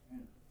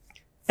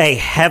 A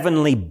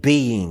heavenly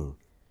being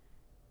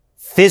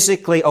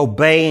physically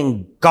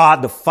obeying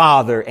God the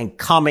Father and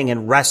coming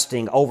and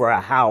resting over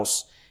a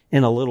house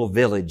in a little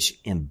village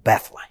in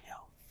Bethlehem.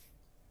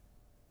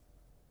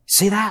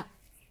 See that?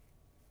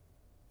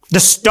 The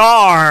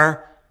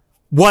star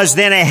was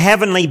then a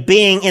heavenly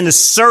being in the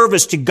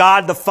service to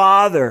God the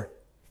Father.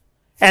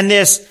 And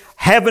this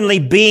heavenly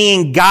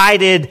being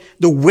guided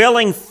the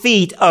willing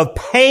feet of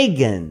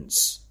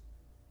pagans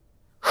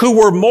who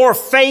were more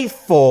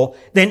faithful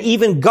than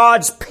even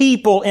God's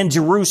people in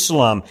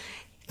Jerusalem.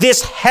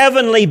 This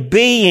heavenly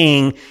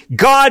being,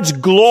 God's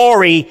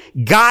glory,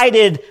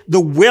 guided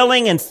the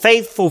willing and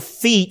faithful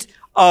feet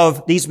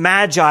of these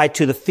Magi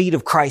to the feet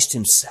of Christ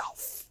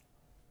Himself.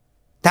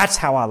 That's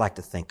how I like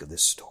to think of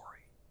this story.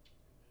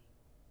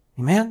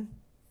 Amen?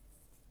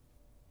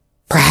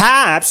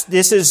 Perhaps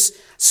this is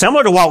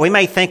similar to what we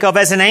may think of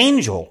as an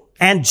angel.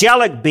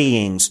 Angelic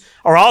beings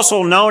are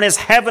also known as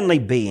heavenly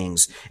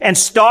beings. And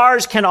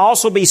stars can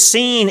also be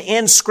seen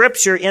in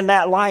Scripture in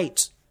that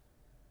light.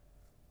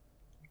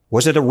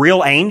 Was it a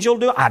real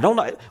angel? I don't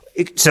know.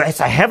 It's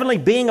a heavenly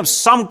being of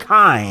some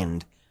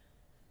kind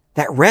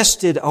that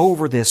rested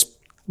over this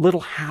little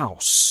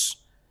house.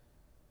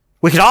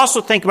 We could also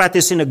think about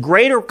this in a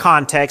greater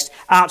context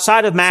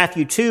outside of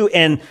Matthew 2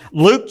 and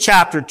Luke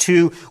chapter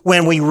 2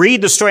 when we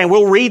read the story. And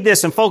we'll read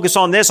this and focus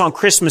on this on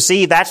Christmas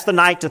Eve. That's the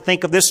night to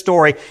think of this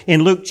story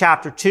in Luke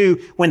chapter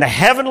 2 when the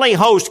heavenly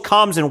host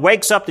comes and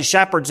wakes up the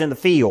shepherds in the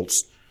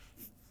fields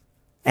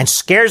and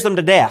scares them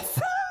to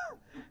death.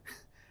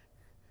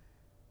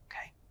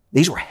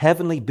 These were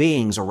heavenly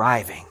beings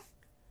arriving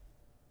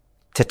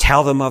to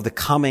tell them of the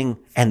coming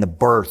and the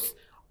birth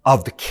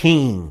of the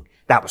King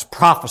that was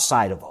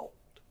prophesied of old.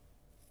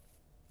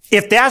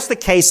 If that's the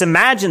case,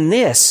 imagine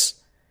this.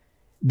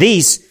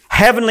 These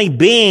heavenly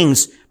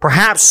beings,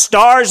 perhaps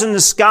stars in the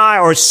sky,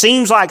 or it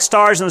seems like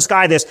stars in the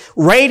sky, this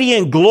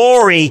radiant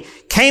glory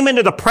came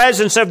into the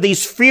presence of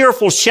these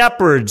fearful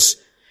shepherds.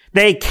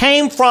 They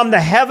came from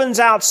the heavens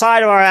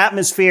outside of our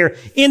atmosphere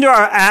into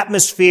our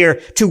atmosphere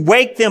to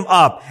wake them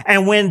up.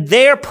 And when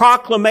their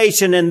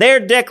proclamation and their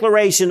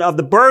declaration of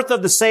the birth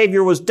of the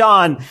Savior was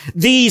done,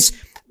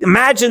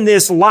 imagine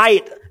this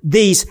light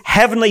these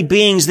heavenly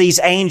beings, these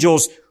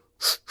angels,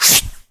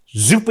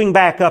 zooping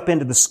back up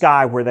into the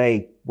sky where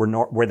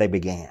they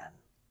began.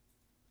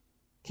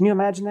 Can you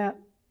imagine that?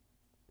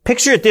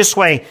 Picture it this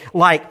way,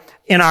 like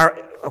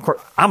of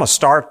course, I'm a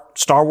Star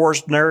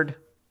Wars nerd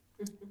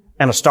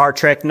and a Star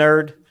Trek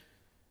nerd.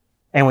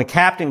 And when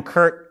Captain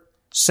Kirk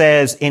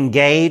says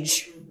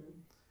engage,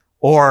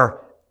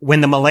 or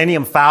when the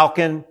Millennium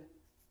Falcon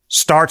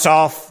starts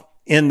off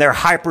in their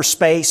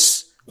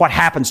hyperspace, what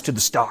happens to the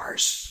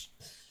stars?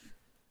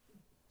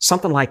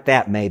 Something like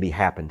that maybe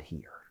happened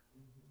here.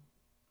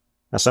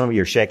 Now some of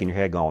you are shaking your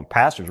head going,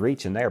 Pastor's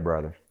reaching there,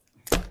 brother.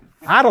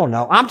 I don't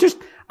know.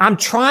 I'm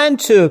trying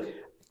to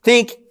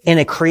think in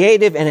a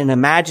creative and an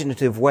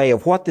imaginative way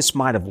of what this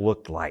might have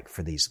looked like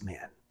for these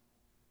men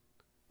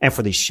and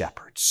for these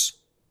shepherds.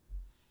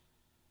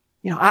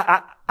 You know,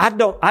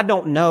 I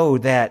don't know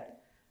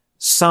that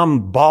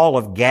some ball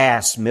of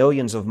gas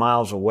millions of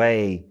miles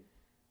away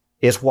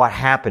is what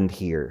happened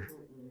here.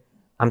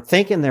 I'm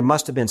thinking there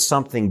must have been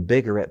something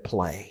bigger at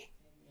play.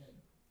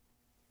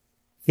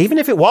 Even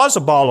if it was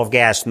a ball of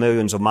gas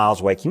millions of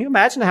miles away, can you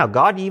imagine how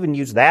God even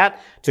used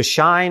that to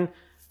shine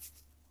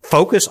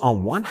focus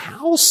on one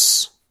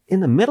house in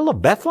the middle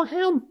of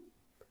Bethlehem?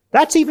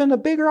 That's even a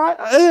bigger,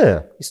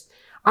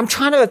 I'm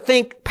trying to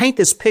paint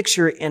this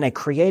picture in a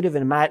creative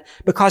and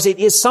because it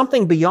is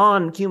something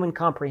beyond human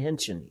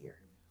comprehension here.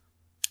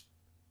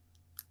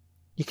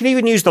 You can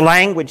even use the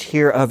language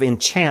here of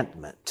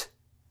enchantment.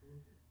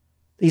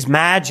 These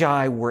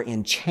Magi were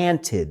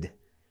enchanted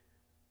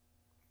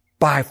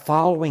by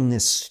following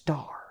this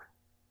star.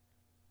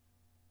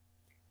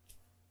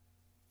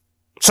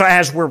 So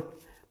as we're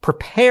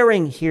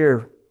preparing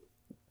here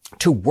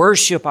to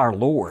worship our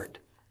Lord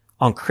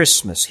on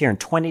Christmas here in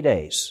 20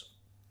 days.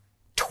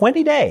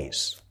 20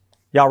 days.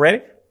 Y'all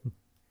ready?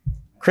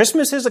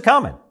 Christmas is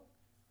a-coming.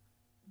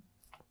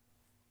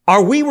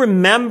 Are we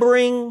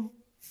remembering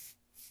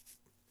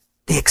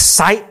the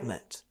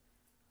excitement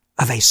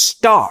of a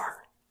star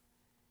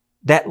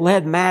that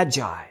led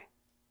Magi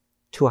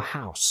to a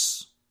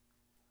house?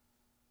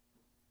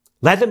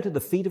 Led them to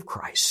the feet of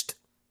Christ.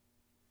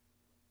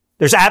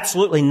 There's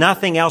absolutely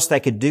nothing else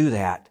that could do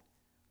that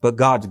but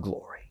God's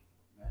glory.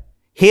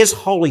 His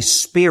Holy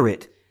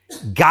Spirit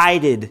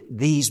guided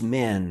these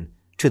men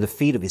to the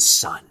feet of His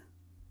Son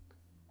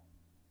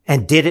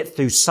and did it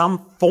through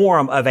some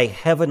form of a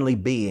heavenly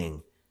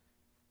being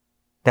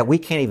that we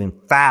can't even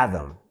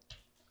fathom.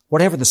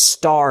 Whatever the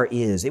star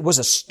is, it was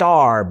a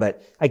star,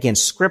 but again,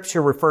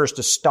 Scripture refers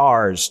to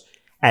stars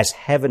as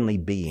heavenly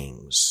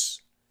beings.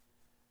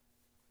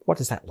 What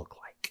does that look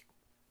like?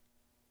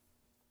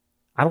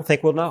 I don't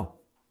think we'll know.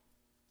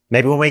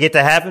 Maybe when we get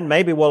to heaven,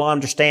 maybe we'll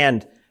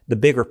understand the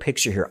bigger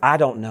picture here. I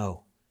don't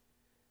know.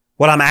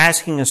 What I'm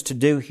asking us to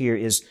do here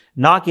is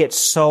not get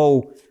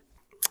so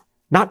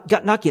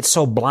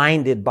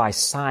blinded by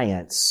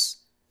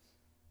science.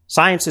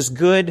 Science is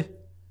good,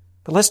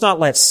 but let's not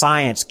let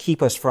science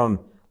keep us from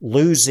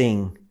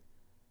losing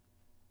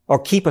or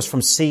keep us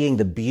from seeing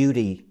the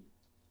beauty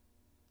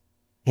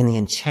and the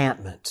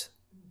enchantment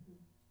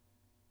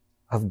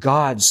of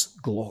God's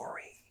glory.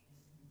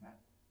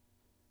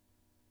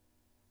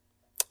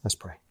 Let's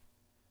pray.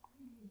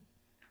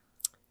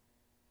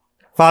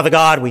 Father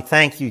God, we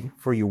thank You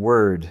for Your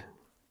word.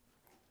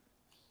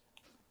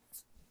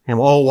 And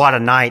oh, what a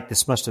night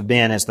this must have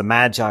been as the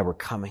Magi were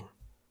coming.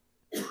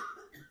 And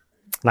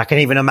I can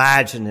even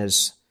imagine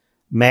as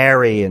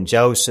Mary and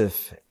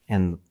Joseph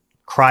and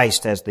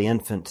Christ as the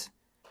infant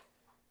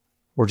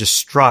were just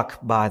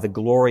struck by the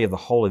glory of the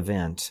whole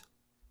event.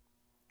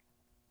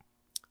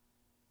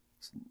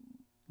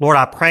 Lord,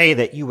 I pray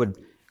that You would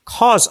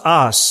cause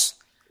us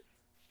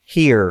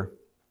here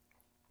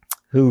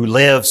who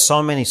live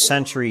so many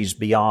centuries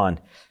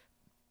beyond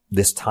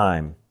this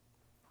time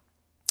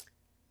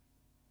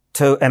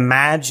to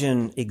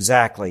imagine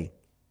exactly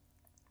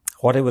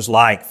what it was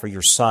like for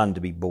Your Son to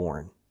be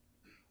born.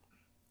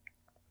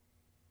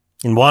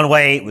 In one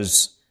way, it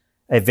was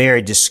a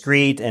very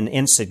discreet and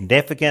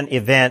insignificant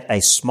event. A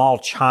small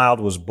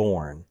child was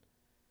born.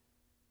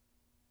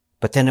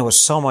 But then there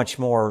was so much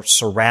more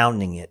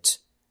surrounding it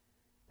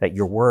that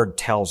Your word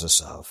tells us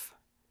of,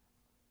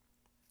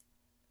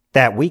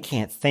 that we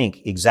can't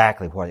think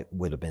exactly what it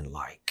would have been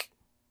like.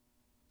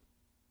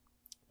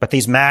 But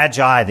these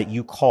Magi that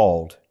You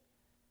called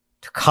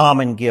to come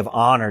and give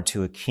honor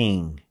to a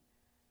king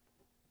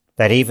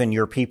that even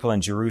Your people in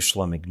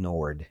Jerusalem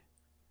ignored,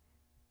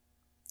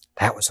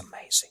 that was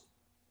amazing.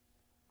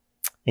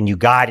 And You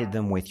guided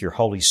them with Your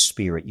Holy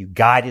Spirit. You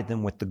guided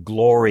them with the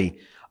glory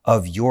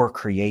of Your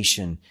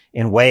creation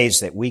in ways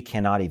that we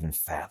cannot even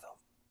fathom.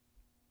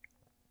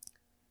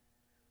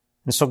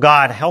 And so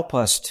God, help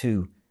us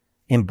to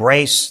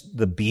embrace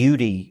the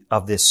beauty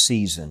of this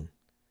season.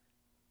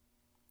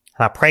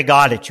 And I pray,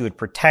 God, that You would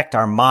protect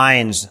our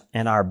minds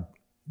and our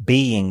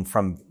being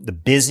from the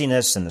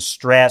busyness and the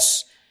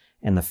stress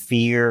and the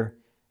fear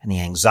and the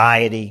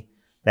anxiety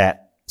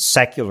that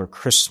secular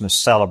Christmas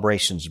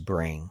celebrations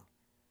bring.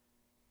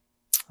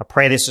 I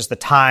pray this is the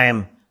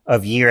time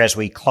of year as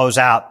we close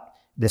out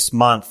this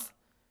month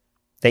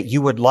that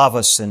you would love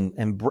us and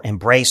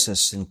embrace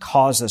us and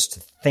cause us to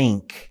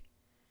think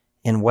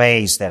in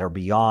ways that are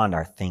beyond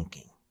our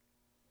thinking.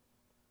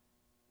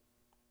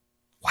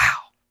 Wow.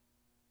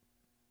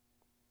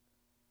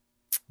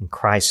 In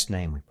Christ's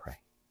name we pray.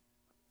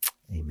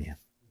 Amen.